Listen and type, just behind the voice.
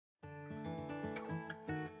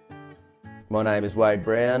My name is Wade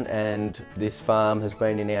Brown and this farm has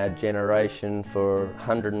been in our generation for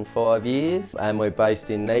 105 years and we're based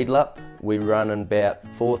in Needilup. We run about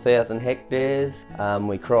 4,000 hectares.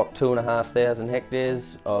 We crop 2,500 hectares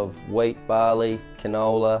of wheat, barley,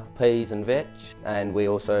 canola, peas and vetch, and we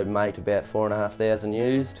also mate about 4,500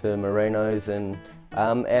 ewes to merinos. And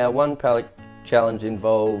our one paddock challenge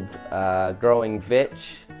involved growing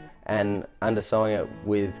vetch and undersowing it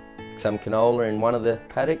with some canola in one of the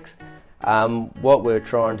paddocks. What we're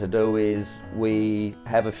trying to do is we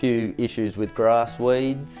have a few issues with grass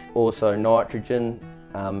weeds, also nitrogen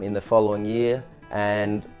in the following year,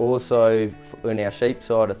 and also in our sheep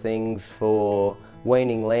side of things for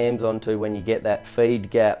weaning lambs onto when you get that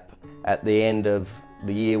feed gap at the end of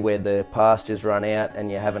the year where the pastures run out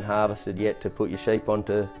and you haven't harvested yet to put your sheep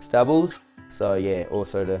onto stubbles. So yeah,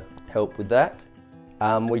 also to help with that.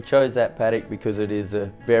 We chose that paddock because it is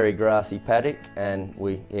a very grassy paddock and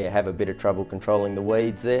we have a bit of trouble controlling the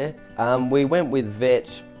weeds there. We went with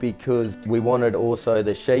vetch because we wanted also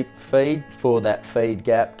the sheep feed for that feed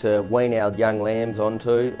gap to wean our young lambs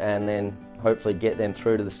onto and then hopefully get them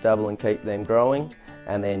through to the stubble and keep them growing.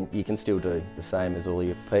 And then you can still do the same as all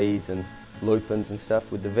your peas and lupins and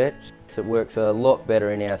stuff with the vetch. It works a lot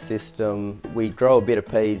better in our system. We grow a bit of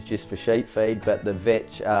peas just for sheep feed, but the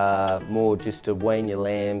vetch are more just to wean your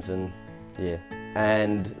lambs and yeah.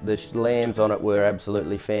 And the lambs on it were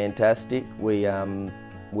absolutely fantastic. We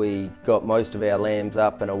got most of our lambs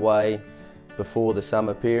up and away before the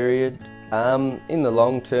summer period. In the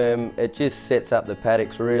long term, it just sets up the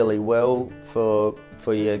paddocks really well for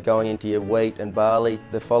you going into your wheat and barley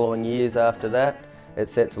the following years after that. It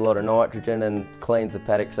sets a lot of nitrogen and cleans the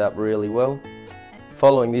paddocks up really well.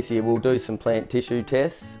 Following this year we'll do some plant tissue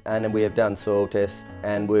tests and then we have done soil tests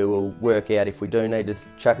and we will work out if we do need to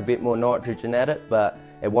chuck a bit more nitrogen at it, but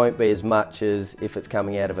it won't be as much as if it's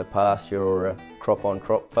coming out of a pasture or a crop on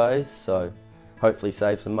crop phase, so hopefully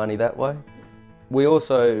save some money that way. We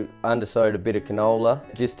also undersowed a bit of canola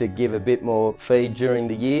just to give a bit more feed during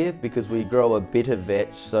the year because we grow a bit of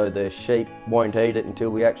vetch so the sheep won't eat it until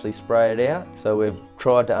we actually spray it out. So we've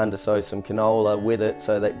tried to undersow some canola with it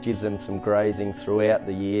so that gives them some grazing throughout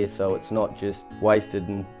the year so it's not just wasted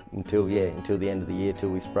until the end of the year till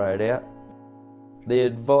we spray it out. The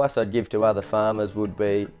advice I'd give to other farmers would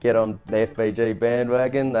be get on the FBG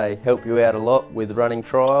bandwagon. They help you out a lot with running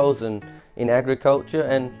trials and in agriculture,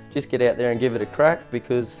 and just get out there and give it a crack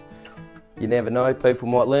because you never know, people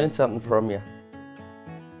might learn something from you.